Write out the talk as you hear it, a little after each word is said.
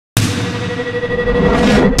Derby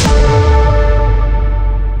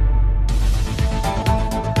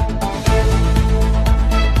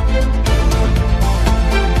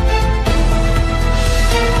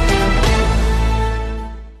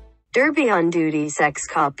on-duty sex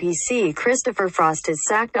cop PC Christopher Frost is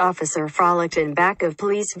sacked. Officer frolicked in back of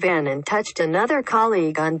police van and touched another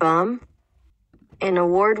colleague on bum. An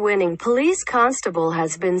award-winning police constable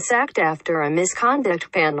has been sacked after a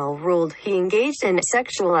misconduct panel ruled he engaged in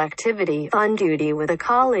sexual activity on duty with a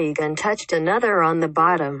colleague and touched another on the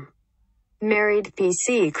bottom. Married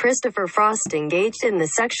PC Christopher Frost engaged in the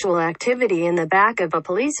sexual activity in the back of a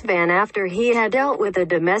police van after he had dealt with a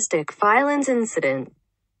domestic violence incident.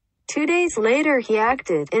 2 days later he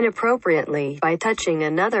acted inappropriately by touching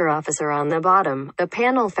another officer on the bottom, the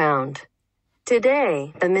panel found.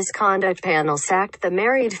 Today, the misconduct panel sacked the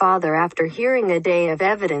married father after hearing a day of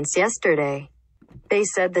evidence yesterday. They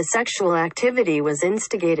said the sexual activity was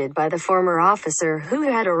instigated by the former officer who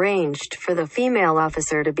had arranged for the female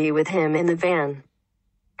officer to be with him in the van.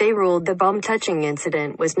 They ruled the bum-touching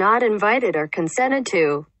incident was not invited or consented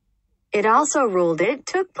to. It also ruled it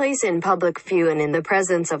took place in public view and in the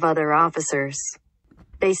presence of other officers.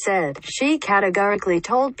 They said, she categorically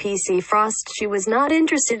told PC Frost she was not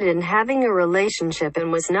interested in having a relationship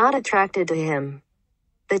and was not attracted to him.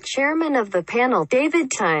 The chairman of the panel,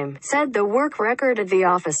 David Time, said the work record of the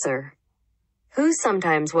officer, who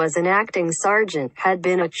sometimes was an acting sergeant, had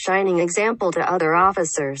been a shining example to other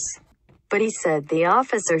officers. But he said the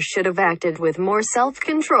officer should have acted with more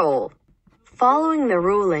self-control. Following the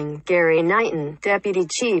ruling, Gary Knighton, Deputy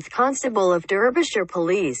Chief Constable of Derbyshire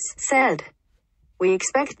Police, said, "We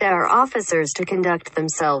expect our officers to conduct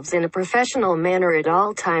themselves in a professional manner at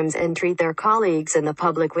all times and treat their colleagues and the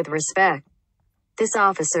public with respect. This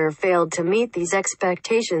officer failed to meet these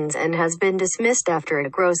expectations and has been dismissed after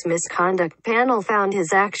a gross misconduct panel found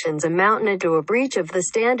his actions amounted to a breach of the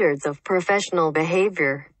standards of professional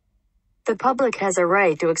behavior. The public has a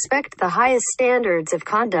right to expect the highest standards of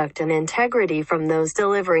conduct and integrity from those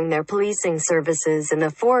delivering their policing services, and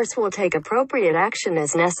the force will take appropriate action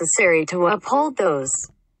as necessary to uphold those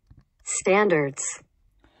standards."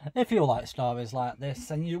 If you like stories like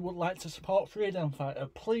this and you would like to support Freedom Fighter,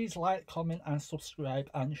 please like, comment and subscribe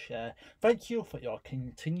and share. Thank you for your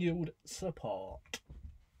continued support.